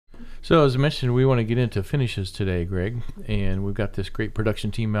So as I mentioned, we want to get into finishes today, Greg, and we've got this great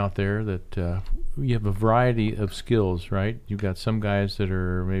production team out there that you have a variety of skills, right? You've got some guys that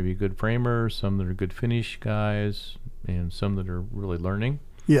are maybe good framers, some that are good finish guys, and some that are really learning.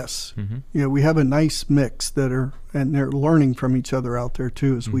 Yes. Mm-hmm. Yeah, we have a nice mix and they're learning from each other out there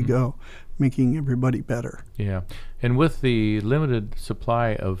too as we go, making everybody better. Yeah, and with the limited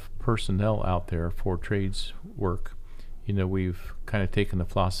supply of personnel out there for trades work, we've kind of taken the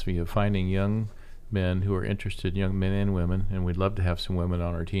philosophy of finding young men who are interested, young men and women, and we'd love to have some women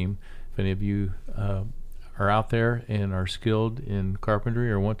on our team. If any of you are out there and are skilled in carpentry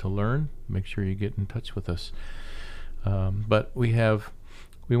or want to learn, make sure you get in touch with us. But we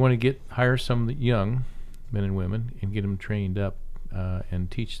want to hire some young men and women and get them trained up and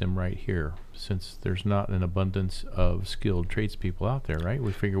teach them right here, since there's not an abundance of skilled tradespeople out there, right?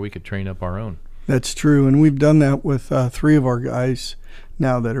 We figure we could train up our own. That's true, and we've done that with 3 of our guys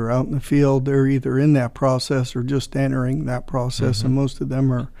now that are out in the field. They're either in that process or just entering that process, and most of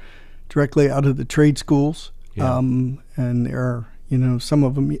them are directly out of the trade schools. Yeah. And they're, some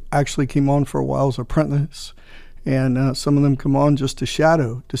of them actually came on for a while as apprentice, and some of them come on just to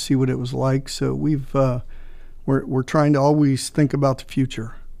shadow to see what it was like. So we're trying to always think about the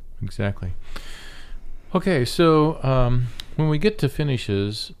future. Exactly. Okay, so when we get to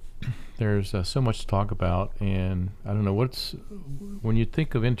finishes, there's so much to talk about, and I don't know, when you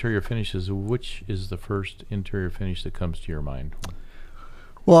think of interior finishes, which is the first interior finish that comes to your mind?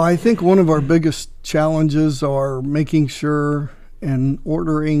 Well, I think one of our biggest challenges are making sure and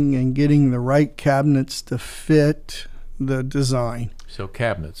ordering and getting the right cabinets to fit the design. So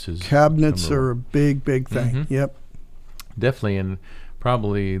cabinets are a big thing. Yep. Definitely, and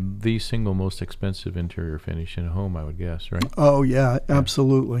probably the single most expensive interior finish in a home, I would guess, right? Oh, yeah,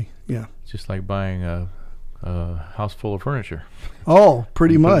 absolutely. Yeah. It's just like buying a house full of furniture. Oh,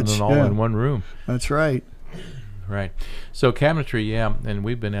 pretty much. Putting it all in one room. That's right. Right. So cabinetry, yeah, and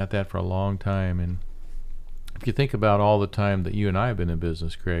we've been at that for a long time. And if you think about all the time that you and I have been in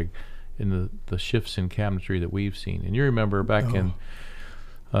business, Greg, in the shifts in cabinetry that we've seen, and you remember back in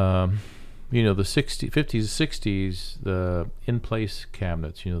the 50s, 60s, the in-place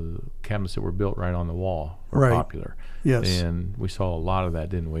cabinets, the cabinets that were built right on the wall were popular. Yes. And we saw a lot of that,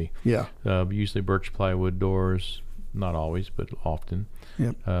 didn't we? Yeah. Usually birch plywood doors, not always, but often.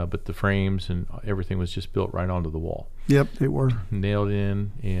 Yep. But the frames and everything was just built right onto the wall. Yep, they were. Nailed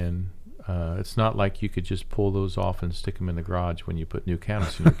in, and it's not like you could just pull those off and stick them in the garage when you put new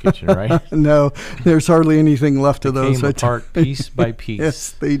cabinets in your kitchen, right? No, there's hardly anything left of those. Came apart piece by piece.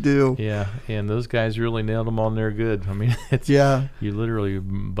 Yes, they do. Yeah, and those guys really nailed them on there good. I mean, you literally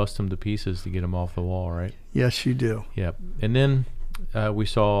bust them to pieces to get them off the wall, right? Yes, you do. Yep. And then we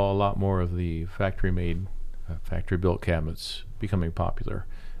saw a lot more of the factory-made, factory-built cabinets becoming popular,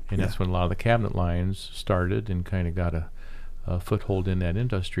 and that's when a lot of the cabinet lines started and kind of got a foothold in that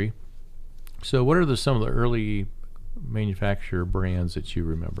industry. So what are some of the early manufacturer brands that you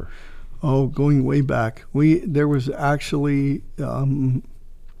remember? Oh, going way back. There was actually, I don't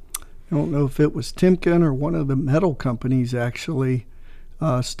know if it was Timken or one of the metal companies actually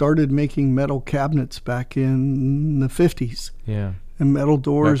started making metal cabinets back in the 50s. Yeah. And metal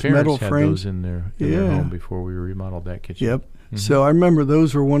doors, metal had frames. Those in their home before we remodeled that kitchen. Yep. So I remember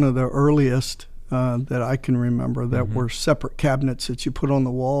those were one of the earliest that I can remember that were separate cabinets that you put on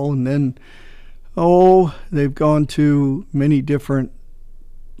the wall, and then they've gone to many different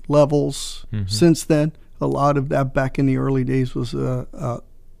levels since then. A lot of that back in the early days was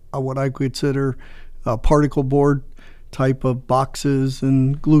what I consider a particle board type of boxes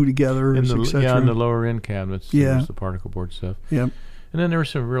and glue together, etc. Yeah, in the lower end cabinets, there's the particle board stuff. Yep. And then there were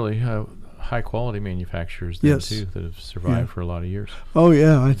some really high quality manufacturers then too that have survived for a lot of years. Oh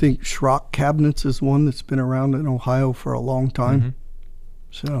yeah, I think Schrock Cabinets is one that's been around in Ohio for a long time.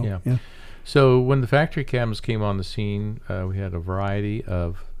 So yeah. So when the factory cabinets came on the scene, we had a variety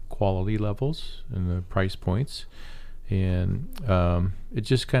of quality levels and the price points, and it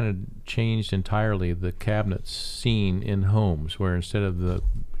just kind of changed entirely the cabinets scene in homes, where instead of the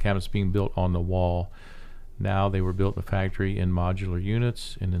cabinets being built on the wall, now they were built in a factory in modular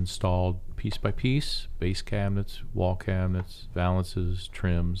units and installed piece by piece, base cabinets, wall cabinets, valances,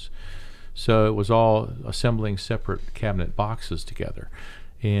 trims. So it was all assembling separate cabinet boxes together.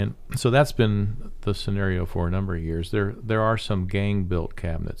 And so that's been the scenario for a number of years. There are some gang-built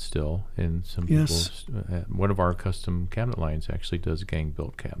cabinets still, and some people. One of our custom cabinet lines actually does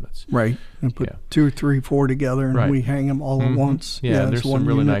gang-built cabinets. Right, and put 2, 3, 4 together, and we hang them all at once. Yeah, there's some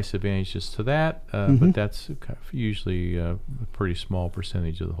really nice advantages to that, but that's usually a pretty small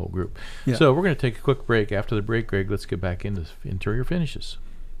percentage of the whole group. Yeah. So we're going to take a quick break. After the break, Greg, let's get back into interior finishes.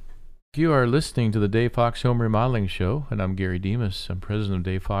 You are listening to the Dave Fox Home Remodeling Show, and I'm Gary Demas. I'm president of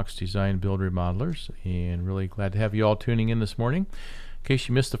Dave Fox Design Build Remodelers, and really glad to have you all tuning in this morning. In case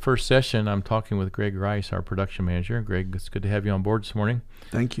you missed the first session, I'm talking with Greg Rice, our production manager. Greg, it's good to have you on board this morning.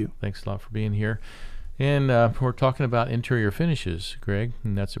 Thank you. Thanks a lot for being here. And we're talking about interior finishes, Greg,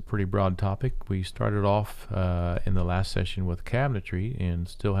 and that's a pretty broad topic. We started off in the last session with cabinetry and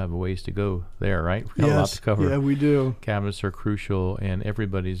still have a ways to go there, right? We've got a lot to cover. Yeah, we do. Cabinets are crucial, and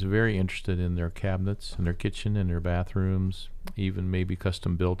everybody's very interested in their cabinets, in their kitchen, in their bathrooms, even maybe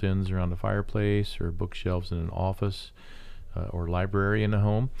custom built-ins around the fireplace or bookshelves in an office or library in a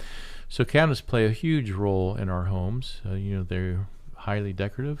home. So cabinets play a huge role in our homes. They're highly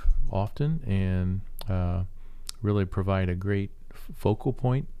decorative often, and really provide a great focal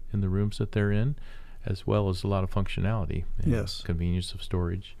point in the rooms that they're in, as well as a lot of functionality and convenience of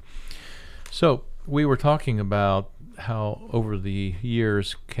storage. So we were talking about how over the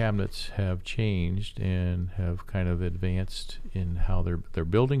years cabinets have changed and have kind of advanced in how their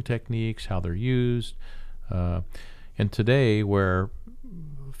building techniques, how they're used, and today where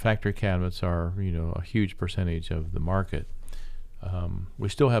factory cabinets are a huge percentage of the market, we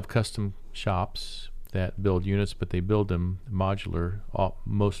still have custom shops that build units, but they build them modular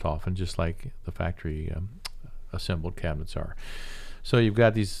most often, just like the factory assembled cabinets are. So you've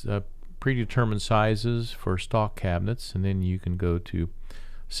got these predetermined sizes for stock cabinets, and then you can go to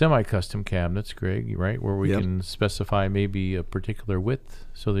semi-custom cabinets, Greg, right, where we can specify maybe a particular width.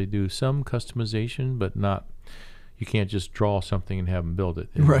 So they do some customization, but not, you can't just draw something and have them build it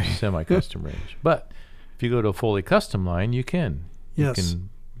in the semi-custom range. But if you go to a fully custom line, you can. Yes.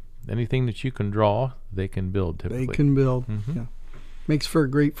 Anything that you can draw, they can build typically. They can build. Yeah. Makes for a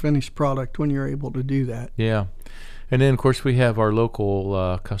great finished product when you're able to do that. Yeah. And then, of course, we have our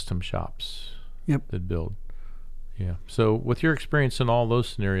local custom shops that build. Yeah. So with your experience in all those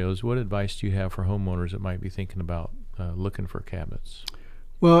scenarios, what advice do you have for homeowners that might be thinking about looking for cabinets?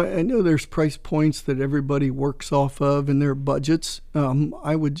 Well, I know there's price points that everybody works off of in their budgets.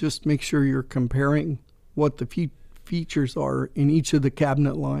 I would just make sure you're comparing what the features are in each of the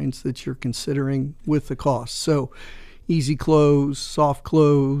cabinet lines that you're considering with the cost. So easy close, soft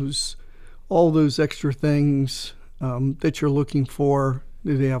close, all those extra things that you're looking for.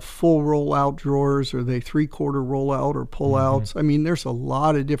 Do they have full rollout drawers? Are they 3/4 rollout or pullouts? I mean, there's a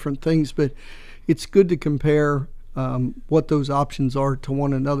lot of different things, but it's good to compare what those options are to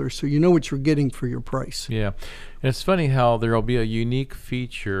one another so you know what you're getting for your price. Yeah. And it's funny how there will be a unique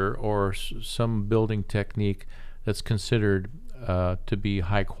feature or some building technique that's considered to be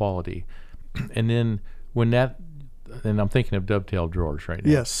high quality. And then and I'm thinking of dovetail drawers right now.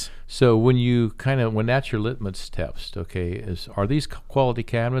 Yes. So when that's your litmus test, okay, are these quality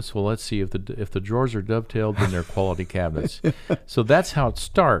cabinets? Well, let's see if the drawers are dovetailed, then they're quality cabinets. So that's how it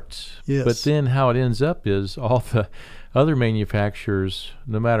starts. Yes. But then how it ends up is all the other manufacturers,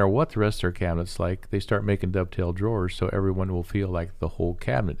 no matter what the rest of their cabinets like, they start making dovetail drawers so everyone will feel like the whole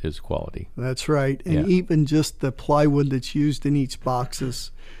cabinet is quality. That's right. And even just the plywood that's used in each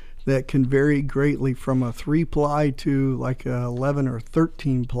boxes that can vary greatly from a 3-ply to like a 11 or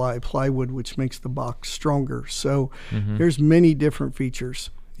 13-ply plywood, which makes the box stronger. So there's many different features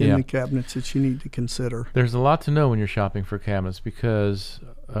in the cabinets that you need to consider. There's a lot to know when you're shopping for cabinets because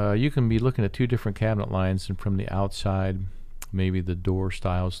you can be looking at two different cabinet lines, and from the outside, maybe the door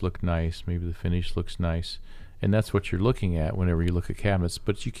styles look nice, maybe the finish looks nice, and that's what you're looking at whenever you look at cabinets.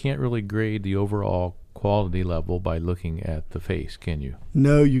 But you can't really grade the overall quality level by looking at the face, can you?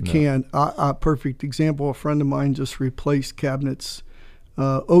 No, you can't. A perfect example, a friend of mine just replaced cabinets,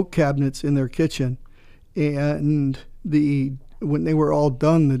 oak cabinets in their kitchen, and when they were all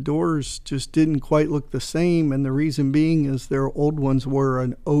done, the doors just didn't quite look the same, and the reason being is their old ones were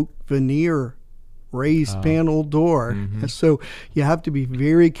an oak veneer raised panel door. So you have to be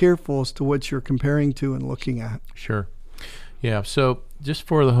very careful as to what you're comparing to and looking at. Sure. Yeah, so just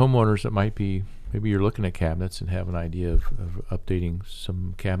for the homeowners that maybe you're looking at cabinets and have an idea of updating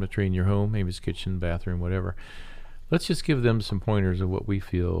some cabinetry in your home, maybe it's kitchen, bathroom, whatever, let's just give them some pointers of what we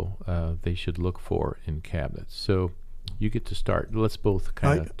feel they should look for in cabinets. So you get to start. Let's both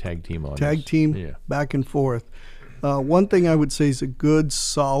kind of tag team on this. Tag team, back and forth. One thing I would say is a good,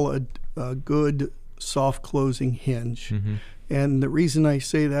 solid, good soft closing hinge. And the reason I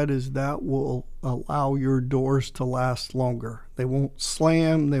say that is that will allow your doors to last longer. They won't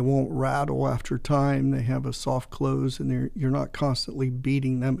slam, they won't rattle after time. They have a soft close, and you're not constantly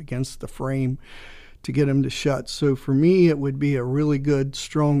beating them against the frame to get them to shut. So for me, it would be a really good,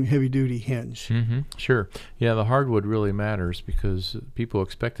 strong, heavy-duty hinge. Sure. Yeah, the hardwood really matters because people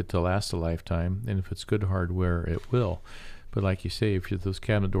expect it to last a lifetime, and if it's good hardware, it will. But like you say, if those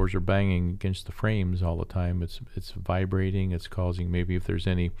cabinet doors are banging against the frames all the time, it's vibrating. It's causing, maybe if there's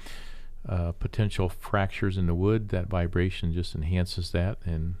any potential fractures in the wood, that vibration just enhances that,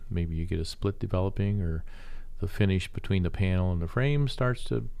 and maybe you get a split developing, or the finish between the panel and the frame starts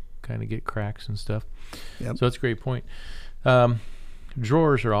to kind of get cracks and stuff. Yep. So that's a great point.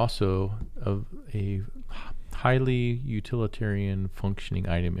 Drawers are also a highly utilitarian functioning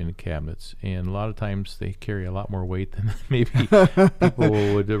item in cabinets, and a lot of times they carry a lot more weight than maybe people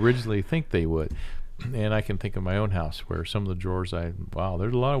would originally think they would. And I can think of my own house where some of the drawers, wow,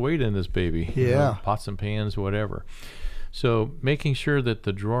 there's a lot of weight in this baby. Yeah. You know, pots and pans, whatever. So making sure that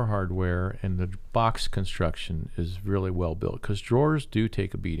the drawer hardware and the box construction is really well built, because drawers do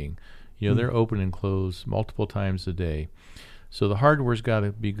take a beating. You know, they're open and closed multiple times a day. So the hardware's got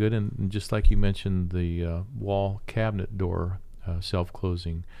to be good, and just like you mentioned, the wall cabinet door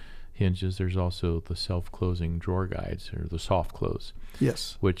self-closing hinges, there's also the self-closing drawer guides, or the soft close.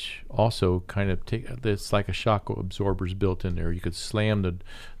 Yes. Which also kind of it's like a shock absorbers built in there. You could slam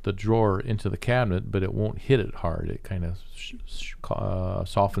the drawer into the cabinet, but it won't hit it hard. It kind of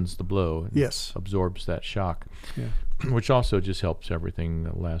softens the blow. And yes. Absorbs that shock. Yeah. Which also just helps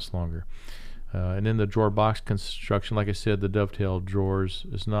everything last longer. And then the drawer box construction, like I said, the dovetail drawers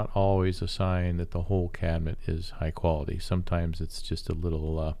is not always a sign that the whole cabinet is high quality. Sometimes it's just a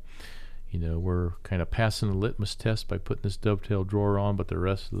little, we're kind of passing the litmus test by putting this dovetail drawer on, but the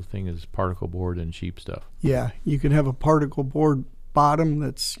rest of the thing is particle board and cheap stuff. Yeah, you can have a particle board bottom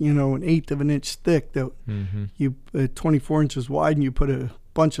that's, an 1/8 of an inch thick that you 24 inches wide, and you put a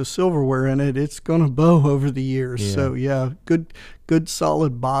bunch of silverware in it, it's going to bow over the years. Yeah. So yeah, good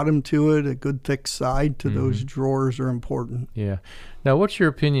solid bottom to it, a good thick side to those drawers are important. Yeah. Now, what's your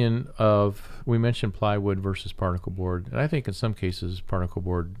opinion of, we mentioned plywood versus particle board, and I think in some cases particle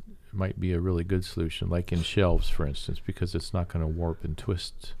board might be a really good solution, like in shelves, for instance, because it's not going to warp and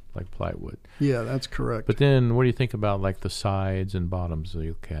twist like plywood. Yeah, that's correct. But then what do you think about like the sides and bottoms of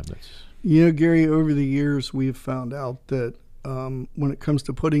your cabinets? Gary, over the years we've found out that when it comes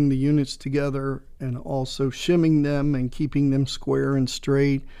to putting the units together and also shimming them and keeping them square and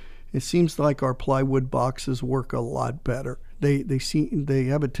straight, it seems like our plywood boxes work a lot better. They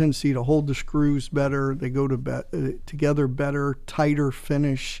have a tendency to hold the screws better. They go together better, tighter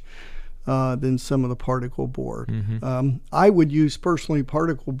finish than some of the particle board. I would use personally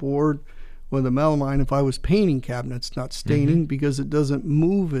particle board with a melamine if I was painting cabinets, not staining, because it doesn't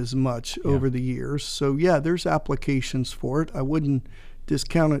move as much over the years. So yeah, there's applications for it. I wouldn't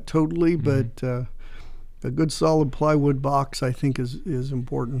discount it totally, but a good solid plywood box I think is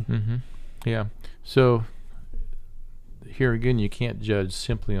important. Yeah. So here again, you can't judge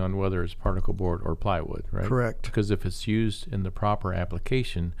simply on whether it's particle board or plywood, right? Correct. Because if it's used in the proper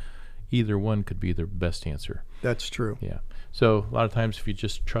application, either one could be the best answer. That's true. Yeah. So a lot of times if you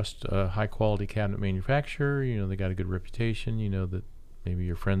just trust a high quality cabinet manufacturer, they got a good reputation, that maybe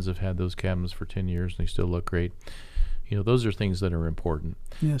your friends have had those cabinets for 10 years and they still look great. Those are things that are important.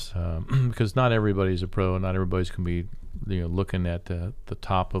 Yes. Because not everybody's a pro, and not everybody's can be looking at the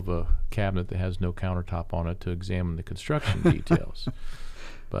top of a cabinet that has no countertop on it to examine the construction details.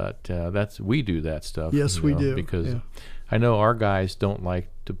 But we do that stuff. Yes, we do. Because I know our guys don't like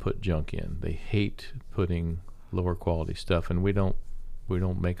to put junk in. They hate putting lower quality stuff, and we don't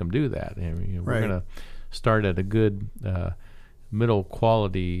make them do that. And, we're going to start at a good middle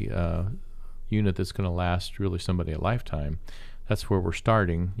quality unit that's going to last really somebody a lifetime. That's where we're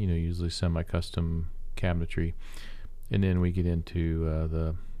starting. Usually semi-custom cabinetry, and then we get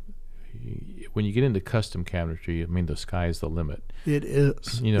into when you get into custom cabinetry, the sky's the limit. It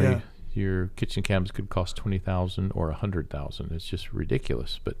is. Your kitchen cabinets could cost $20,000 or $100,000. It's just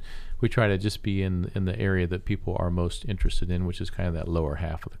ridiculous. But we try to just be in the area that people are most interested in, which is kind of that lower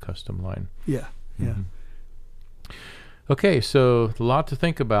half of the custom line. Yeah. Yeah. Okay, so a lot to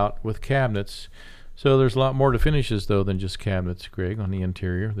think about with cabinets. So there's a lot more to finishes though than just cabinets, Greg. On the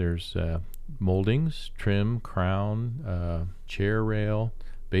interior, there's moldings, trim, crown, chair rail,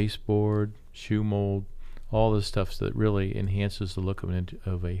 baseboard, shoe mold, all this stuff that really enhances the look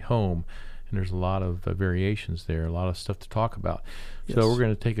of a home. And there's a lot of variations there, a lot of stuff to talk about. Yes. So we're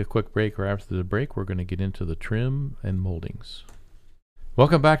going to take a quick break. Right after the break, we're going to get into the trim and moldings.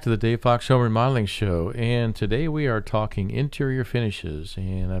 Welcome back to the Dave Fox Home Remodeling Show. And today we are talking interior finishes.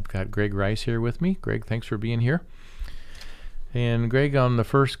 And I've got Greg Rice here with me. Greg, thanks for being here. And Greg, on the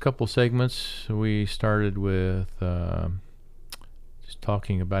first couple segments, we started with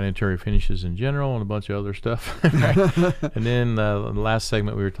talking about interior finishes in general and a bunch of other stuff. Right? And then the last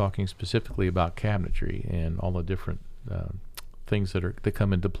segment we were talking specifically about cabinetry and all the different things that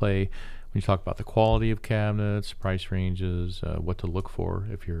come into play when you talk about the quality of cabinets, price ranges, what to look for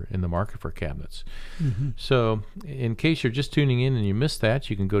if you're in the market for cabinets. So in case you're just tuning in and you missed that,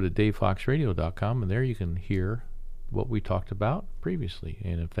 you can go to davefoxradio.com, and there you can hear what we talked about previously.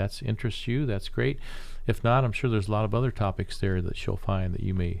 And if that interests you, that's great. If not, I'm sure there's a lot of other topics there that you'll find that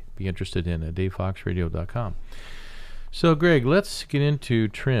you may be interested in at davefoxradio.com. So Greg, let's get into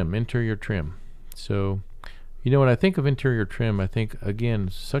trim, interior trim. So, you know, when I think of interior trim, I think, again,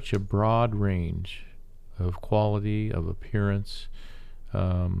 such a broad range of quality, of appearance,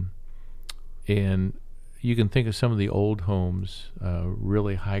 and you can think of some of the old homes,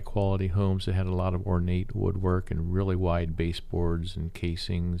 really high-quality homes that had a lot of ornate woodwork and really wide baseboards and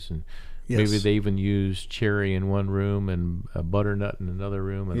casings, and maybe they even used cherry in one room and a butternut in another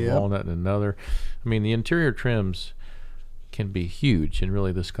room and walnut in another. I mean, the interior trims can be huge, and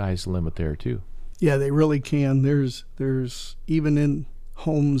really the sky's the limit there too. Yeah, they really can. There's even in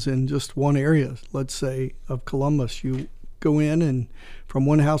homes in just one area, let's say of Columbus, you go in and from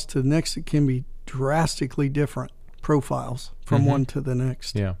one house to the next, it can be drastically different profiles from one to the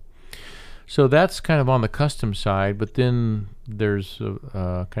next. Yeah. So that's kind of on the custom side, but then there's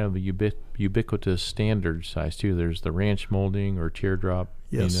kind of the ubiquitous standard size too. There's the ranch molding or teardrop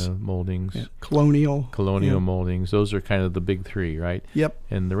moldings. Yeah. Colonial moldings. Those are kind of the big three, right? Yep.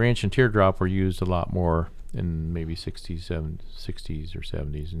 And the ranch and teardrop were used a lot more in maybe 60s or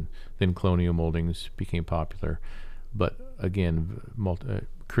 70s, and then colonial moldings became popular. But again,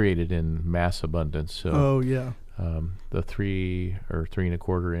 created in mass abundance. So, the 3 or 3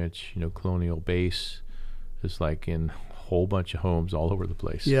 1/4 inch, colonial base is like in a whole bunch of homes all over the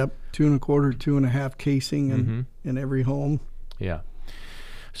place. Yep, 2 1/4, 2 1/2 casing in every home. Yeah.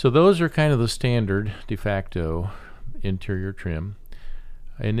 So those are kind of the standard de facto interior trim.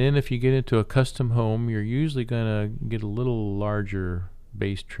 And then if you get into a custom home, you're usually going to get a little larger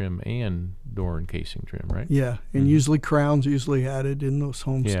base trim and door and casing trim, right? Yeah, and usually crowns usually added in those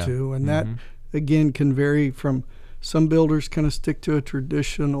homes too. And that, again, can vary from some builders kind of stick to a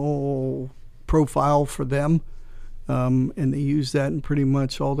traditional profile for them, and they use that in pretty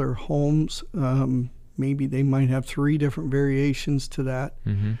much all their homes. Maybe they might have 3 different variations to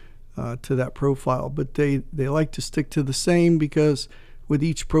that profile, but they like to stick to the same because with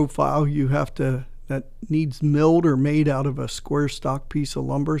each profile that needs milled or made out of a square stock piece of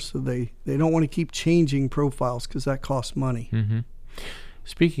lumber, so they don't want to keep changing profiles because that costs money.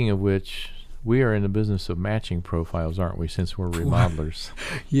 Speaking of which, we are in the business of matching profiles, aren't we, since we're remodelers?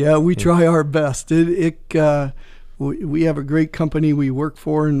 Yeah, we try our best. We have a great company we work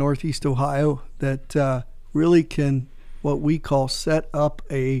for in Northeast Ohio that really can, what we call, set up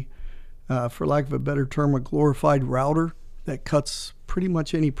for lack of a better term, a glorified router that cuts pretty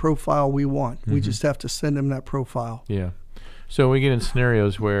much any profile we want. We just have to send them that profile. Yeah. So we get in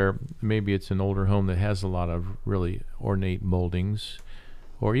scenarios where maybe it's an older home that has a lot of really ornate moldings,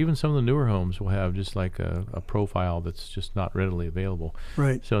 or even some of the newer homes will have just like a profile that's just not readily available.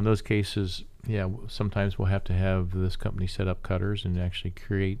 Right. So in those cases, sometimes we'll have to have this company set up cutters and actually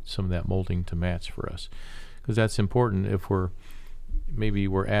create some of that molding to match for us, because that's important. If we're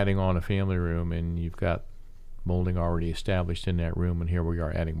adding on a family room and you've got molding already established in that room, and here we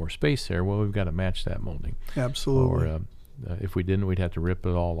are adding more space there, well, we've got to match that molding. Absolutely. Or if we didn't, we'd have to rip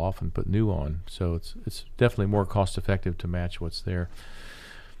it all off and put new on. So it's definitely more cost effective to match what's there.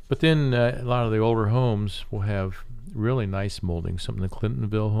 But then a lot of the older homes will have really nice molding. Some of the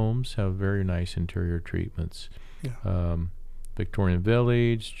Clintonville homes have very nice interior treatments. Yeah. Victorian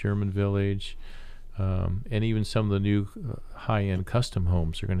Village, German Village, and even some of the new high-end custom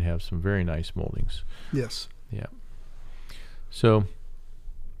homes are going to have some very nice moldings. Yes. Yeah. So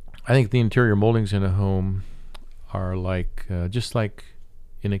I think the interior moldings in a home are like, just like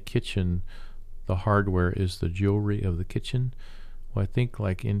in a kitchen, the hardware is the jewelry of the kitchen. Well, I think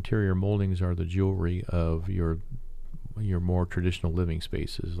like interior moldings are the jewelry of your more traditional living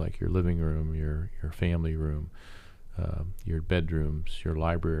spaces, like your living room, your family room, your bedrooms, your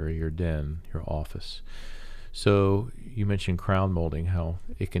library, your den, your office. So you mentioned crown molding, how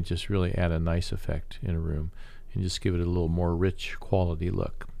it can just really add a nice effect in a room and just give it a little more rich quality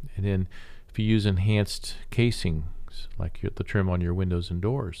look. And then if you use enhanced casings, like the trim on your windows and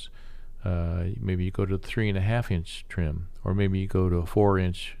doors, maybe you go to the 3 1/2 inch trim, or maybe you go to a 4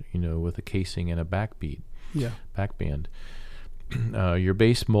 inch, with a casing and a backband. Your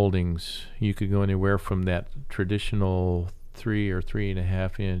base moldings, you could go anywhere from that traditional 3 or 3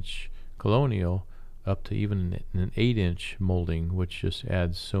 1/2 inch colonial up to even an 8 inch molding, which just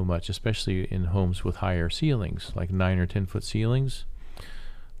adds so much, especially in homes with higher ceilings, like 9 or 10 foot ceilings.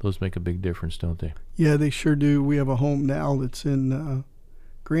 Those make a big difference, don't they? Yeah, they sure do. We have a home now that's in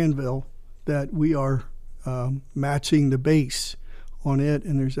Granville, that we are matching the base on it,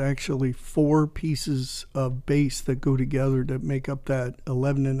 and there's actually 4 pieces of base that go together to make up that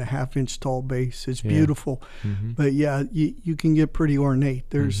 11.5-inch tall base. It's beautiful. But yeah, you can get pretty ornate.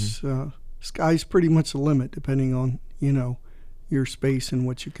 There's sky's pretty much the limit, depending on your space and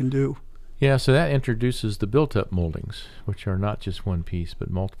what you can do. Yeah, so that introduces the built-up moldings, which are not just one piece,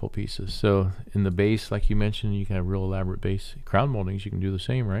 but multiple pieces. So in the base, like you mentioned, you can have real elaborate base. Crown moldings, you can do the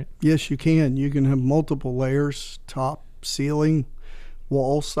same, right? Yes, you can. You can have multiple layers, top, ceiling,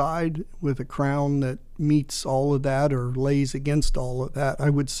 wall side, with a crown that meets all of that or lays against all of that, I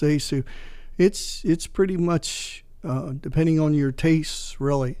would say. So it's pretty much depending on your tastes,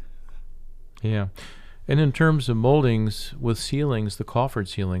 really. Yeah. And in terms of moldings with ceilings, the coffered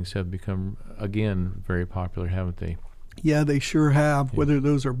ceilings have become, again, very popular, haven't they? Yeah, they sure have. Yeah. Whether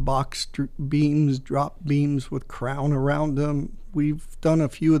those are box beams, drop beams with crown around them, we've done a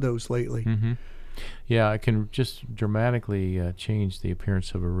few of those lately. Yeah, it can just dramatically change the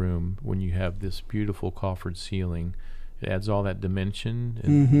appearance of a room when you have this beautiful coffered ceiling. It adds all that dimension,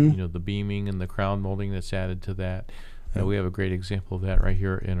 and the beaming and the crown molding that's added to that. We have a great example of that right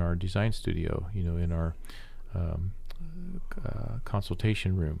here in our design studio, in our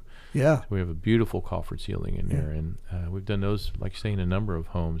consultation room. Yeah. We have a beautiful coffered ceiling in there, and we've done those, like you say, in a number of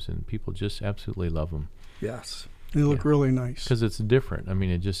homes, and people just absolutely love them. Yes. They look really nice. Because it's different. I mean,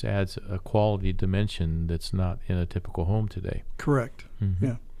 it just adds a quality dimension that's not in a typical home today. Correct.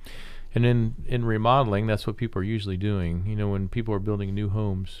 Yeah. And in remodeling, that's what people are usually doing. When people are building new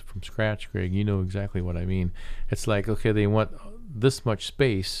homes from scratch, Greg, you know exactly what I mean. It's like, okay, they want this much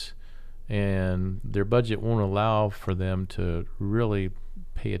space, and their budget won't allow for them to really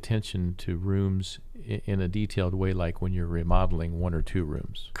pay attention to rooms in a detailed way, like when you're remodeling 1 or 2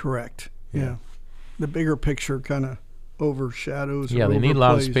 rooms. Correct. Yeah. The bigger picture kind of overshadows. Yeah, they need a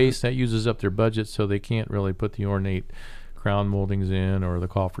lot of space. That uses up their budget, so they can't really put the ornate crown moldings in, or the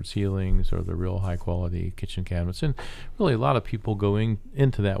coffered ceilings, or the real high quality kitchen cabinets. And really a lot of people going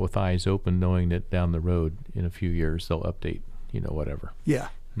into that with eyes open, knowing that down the road in a few years they'll update, whatever. Yeah.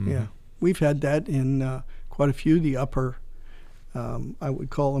 Yeah. We've had that in quite a few of the upper, I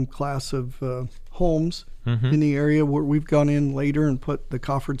would call them class of homes in the area where we've gone in later and put the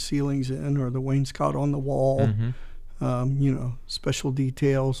coffered ceilings in, or the wainscot on the wall, special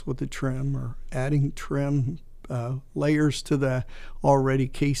details with the trim, or adding trim layers to the already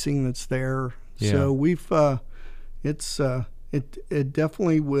casing that's there. Yeah. So we've it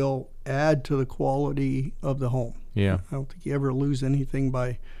definitely will add to the quality of the home. Yeah. I don't think you ever lose anything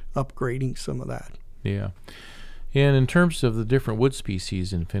by upgrading some of that. Yeah. And in terms of the different wood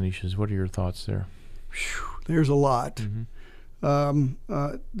species and finishes, what are your thoughts there? There's a lot.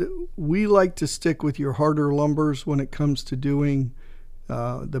 We like to stick with your harder lumbers when it comes to doing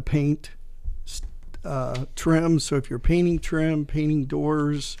the paint trim. So if you're painting trim, painting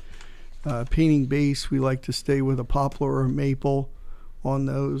doors, painting base, we like to stay with a poplar or a maple on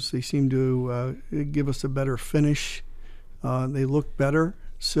those. They seem to give us a better finish. They look better.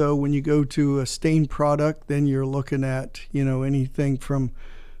 So when you go to a stained product, then you're looking at anything from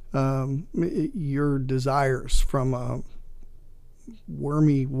your desires, from a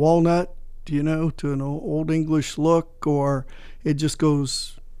wormy walnut to an old English look, or it just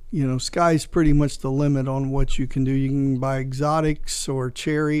goes, sky's pretty much the limit on what you can do. You can buy exotics or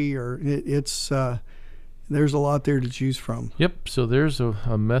cherry, or it's there's a lot there to choose from. Yep. So there's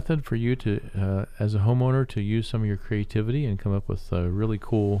a method for you to, as a homeowner, to use some of your creativity and come up with really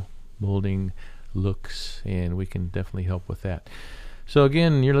cool molding looks, and we can definitely help with that. So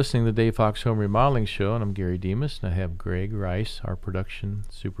again, you're listening to the Dave Fox Home Remodeling Show, and I'm Gary Demas, and I have Greg Rice, our production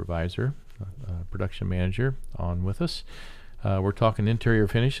supervisor, production manager, on with us. We're talking interior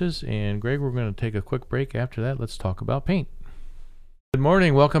finishes, and Greg, we're going to take a quick break. After that, let's talk about paint. Good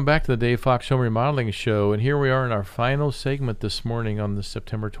morning. Welcome back to the Dave Fox Home Remodeling Show, and here we are in our final segment this morning on the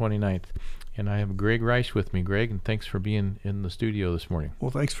September 29th, and I have Greg Rice with me. Greg, and thanks for being in the studio this morning.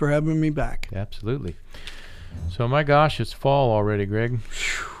 Well, thanks for having me back. Absolutely. So, my gosh, it's fall already, Greg.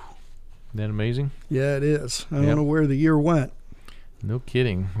 Isn't that amazing? Yeah, it is. I don't know where the year went. No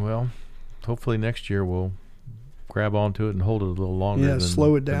kidding. Well, hopefully next year we'll grab onto it and hold it a little longer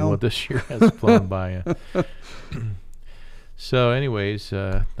slow it down. Than what this year has flown by. So anyways,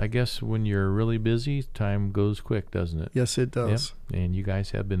 I guess when you're really busy, time goes quick, doesn't it? Yes, it does. Yep. And you guys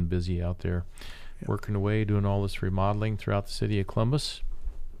have been busy out there working away, doing all this remodeling throughout the city of Columbus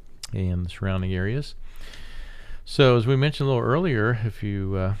and the surrounding areas. So as we mentioned a little earlier, if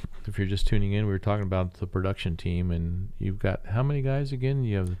you're just tuning in, we were talking about the production team, and you've got how many guys again?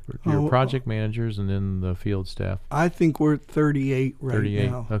 You have your project managers and then the field staff. I think we're at 38 right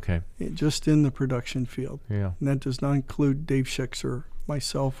 38. now. Okay. Just in the production field. Yeah. And that does not include Dave Schickser,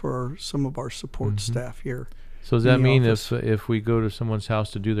 myself, or some of our support staff here. So does that mean if we go to someone's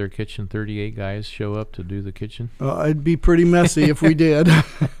house to do their kitchen, 38 guys show up to do the kitchen? It'd be pretty messy if we did.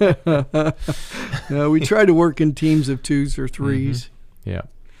 We try to work in teams of 2s or 3s. Yeah.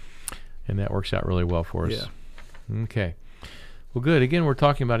 And that works out really well for us. Yeah. Okay. Well, good. Again, we're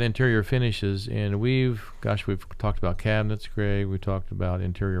talking about interior finishes, and we've talked about cabinets, Greg. We talked about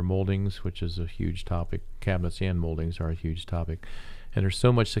interior moldings, which is a huge topic. Cabinets and moldings are a huge topic. And there's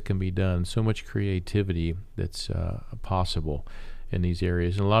so much that can be done, so much creativity that's possible in these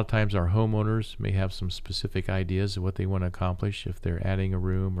areas. And a lot of times our homeowners may have some specific ideas of what they want to accomplish if they're adding a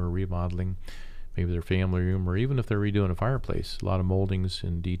room or remodeling, maybe their family room, or even if they're redoing a fireplace. A lot of moldings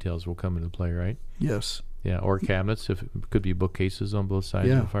and details will come into play, right? Yes. Yeah, or cabinets, if it could be bookcases on both sides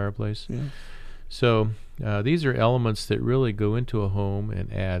of the fireplace. Yeah. So these are elements that really go into a home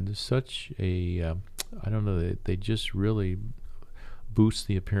and add such a, they just really boost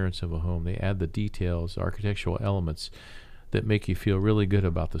the appearance of a home. They add the details, architectural elements that make you feel really good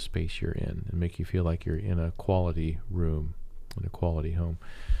about the space you're in and make you feel like you're in a quality room, in a quality home.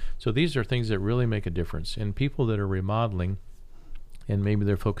 So these are things that really make a difference. And people that are remodeling, and maybe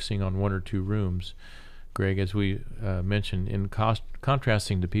they're focusing on 1 or 2 rooms, Greg, as we mentioned, in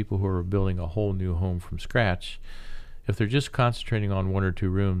contrasting to people who are building a whole new home from scratch, if they're just concentrating on 1 or 2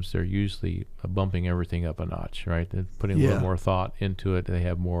 rooms, they're usually bumping everything up a notch, right? They're putting a little more thought into it. They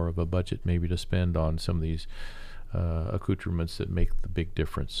have more of a budget maybe to spend on some of these accoutrements that make the big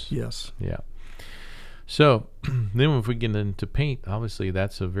difference. Yes. Yeah. So then if we get into paint, obviously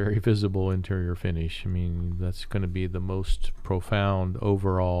that's a very visible interior finish. I mean, that's going to be the most profound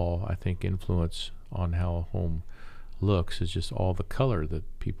overall, I think, influence on how a home looks, is just all the color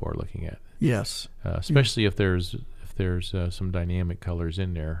that people are looking at. Yes. Especially if there's some dynamic colors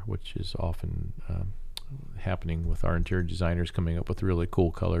in there, which is often happening with our interior designers coming up with really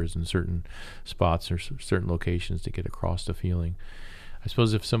cool colors in certain spots or certain locations to get across the feeling. I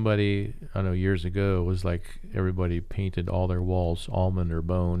suppose if somebody, I know years ago, was like everybody painted all their walls almond or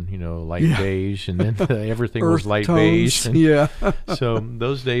bone, light beige, and then everything was light tones, beige. And yeah. So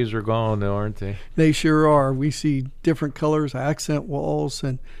those days are gone now, aren't they? They sure are. We see different colors, accent walls,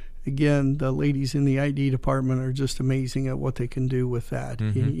 and again, the ladies in the ID department are just amazing at what they can do with that.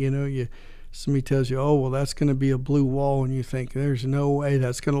 Somebody tells you, oh, well, that's going to be a blue wall, and you think, there's no way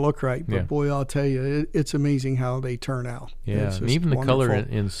that's going to look right. But boy, I'll tell you, it's amazing how they turn out. Yeah, and even the color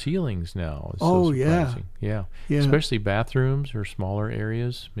in ceilings now is so surprising. Yeah. Especially bathrooms or smaller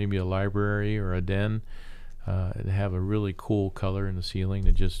areas, maybe a library or a den, have a really cool color in the ceiling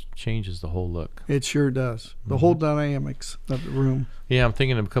that just changes the whole look. It sure does. The whole dynamics of the room. Yeah, I'm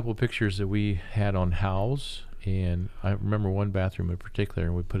thinking of a couple of pictures that we had on House. And I remember one bathroom in particular,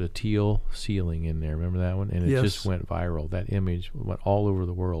 and we put a teal ceiling in there. Remember that one? And it just went viral. That image went all over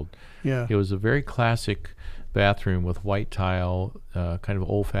the world. Yeah. It was a very classic bathroom with white tile, kind of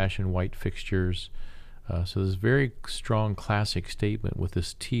old-fashioned white fixtures. So this very strong classic statement with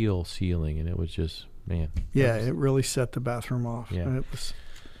this teal ceiling, and it was just, man. Yeah, it really set the bathroom off. Yeah. It was.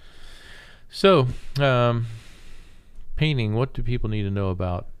 So, painting, what do people need to know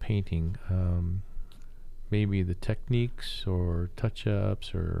about painting? Maybe the techniques or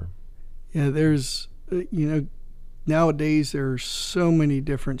touch-ups or... Yeah, there's, nowadays there are so many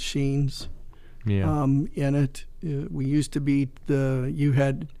different sheens in it. We used to be you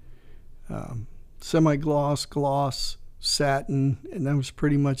had semi-gloss, gloss, satin, and that was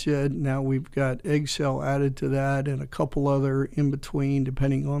pretty much it. Now we've got eggshell added to that and a couple other in between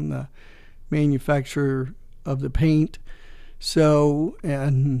depending on the manufacturer of the paint. So,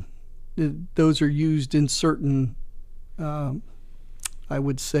 and those are used in certain, I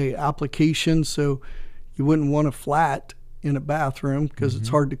would say, applications. So you wouldn't want a flat in a bathroom because it's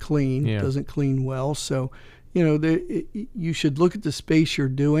hard to clean. It doesn't clean well. So, you should look at the space you're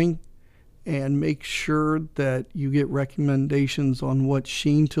doing and make sure that you get recommendations on what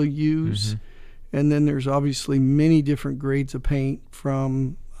sheen to use. And then there's obviously many different grades of paint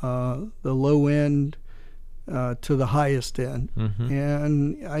from the low end to the highest end.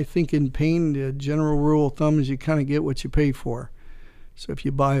 And I think in paint, the general rule of thumb is you kind of get what you pay for. So if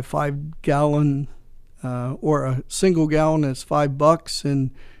you buy a 5-gallon or a single gallon that's $5,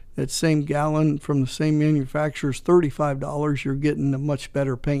 and that same gallon from the same manufacturer is $35, you're getting a much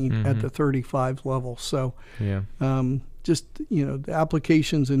better paint at the 35 level. So just, the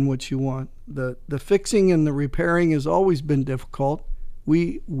applications and what you want. The fixing and the repairing has always been difficult.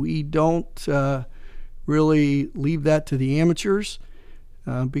 We don't really leave that to the amateurs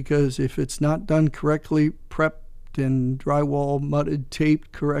because if it's not done correctly, prepped and drywall mudded,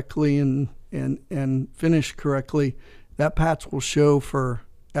 taped correctly, and finished correctly, that patch will show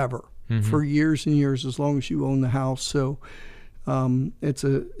forever, for years and years, as long as you own the house. So it's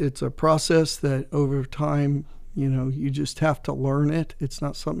a process that over time, you just have to learn it. It's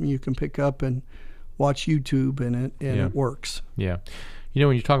not something you can pick up and watch YouTube and it works. Yeah.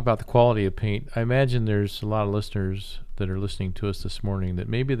 When you talk about the quality of paint, I imagine there's a lot of listeners that are listening to us this morning that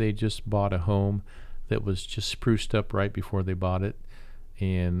maybe they just bought a home that was just spruced up right before they bought it.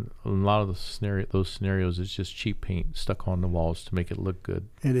 And a lot of those scenarios is just cheap paint stuck on the walls to make it look good.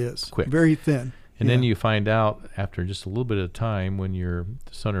 It is. Quick. Very thin. And then you find out after just a little bit of time when your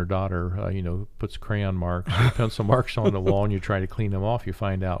son or daughter, puts crayon marks or pencil marks on the wall and you try to clean them off, you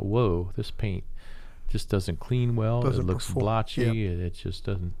find out, whoa, this paint just doesn't clean well. It looks blotchy. It just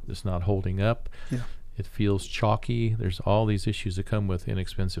doesn't. It's not holding up. Yeah. It feels chalky. There's all these issues that come with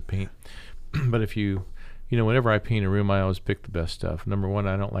inexpensive paint. But if whenever I paint a room, I always pick the best stuff. Number one,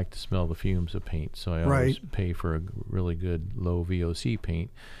 I don't like to smell the fumes of paint, so I always pay for a really good low VOC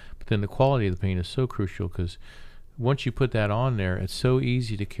paint. But then the quality of the paint is so crucial because once you put that on there, it's so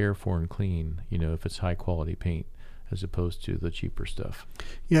easy to care for and clean, if it's high quality paint as opposed to the cheaper stuff.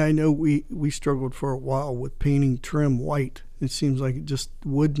 Yeah, I know we struggled for a while with painting trim white. It seems like it just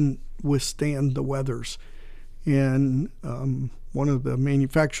wouldn't withstand the weathers. And one of the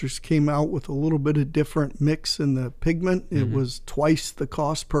manufacturers came out with a little bit of different mix in the pigment. It was twice the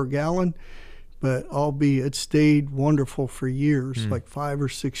cost per gallon, but albeit it stayed wonderful for years, like 5 or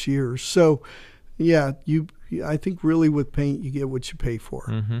 6 years. So, yeah, I think really with paint you get what you pay for.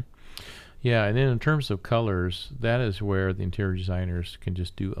 Mm-hmm. Yeah, and then in terms of colors, that is where the interior designers can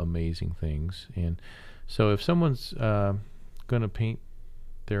just do amazing things. And so if someone's going to paint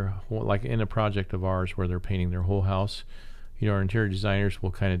their whole, like in a project of ours where they're painting their whole house, our interior designers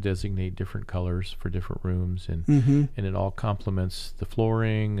will kind of designate different colors for different rooms, and it all complements the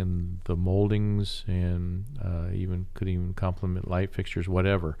flooring and the moldings, and could even complement light fixtures,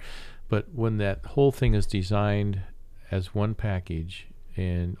 whatever. But when that whole thing is designed as one package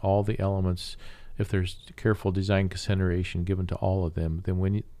and all the elements, if there's careful design consideration given to all of them,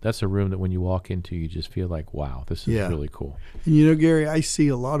 then that's a room that when you walk into, you just feel like, wow, this is really cool. And Gary, I see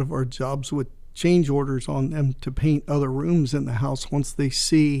a lot of our jobs with change orders on them to paint other rooms in the house once they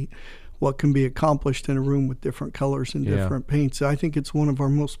see what can be accomplished in a room with different colors and different paints. I think it's one of our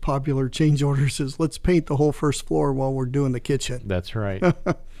most popular change orders is let's paint the whole first floor while we're doing the kitchen. That's right.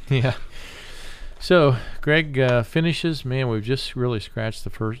 Yeah. So, Greg, finishes, man, we've just really scratched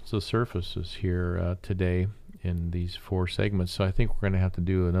the surfaces here today in these 4 segments. So I think we're going to have to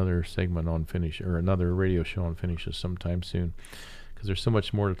do another segment on finish, or another radio show on finishes sometime soon, because there's so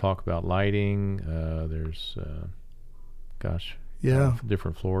much more to talk about. Lighting, there's,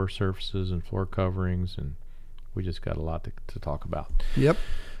 different floor surfaces and floor coverings, and we just got a lot to talk about. Yep.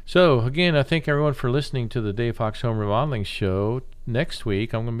 So, again, I thank everyone for listening to the Dave Fox Home Remodeling Show. Next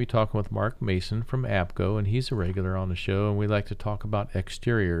week, I'm going to be talking with Mark Mason from APCO, and he's a regular on the show, and we like to talk about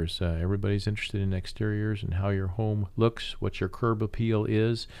exteriors. Everybody's interested in exteriors and how your home looks, what your curb appeal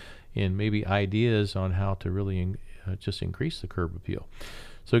is, and maybe ideas on how to really just increase the curb appeal.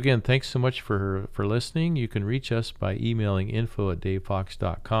 So, again, thanks so much for listening. You can reach us by emailing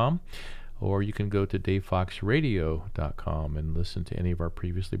info@davefox.com. Or you can go to davefoxradio.com and listen to any of our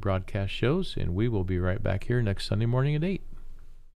previously broadcast shows. And we will be right back here next Sunday morning at 8.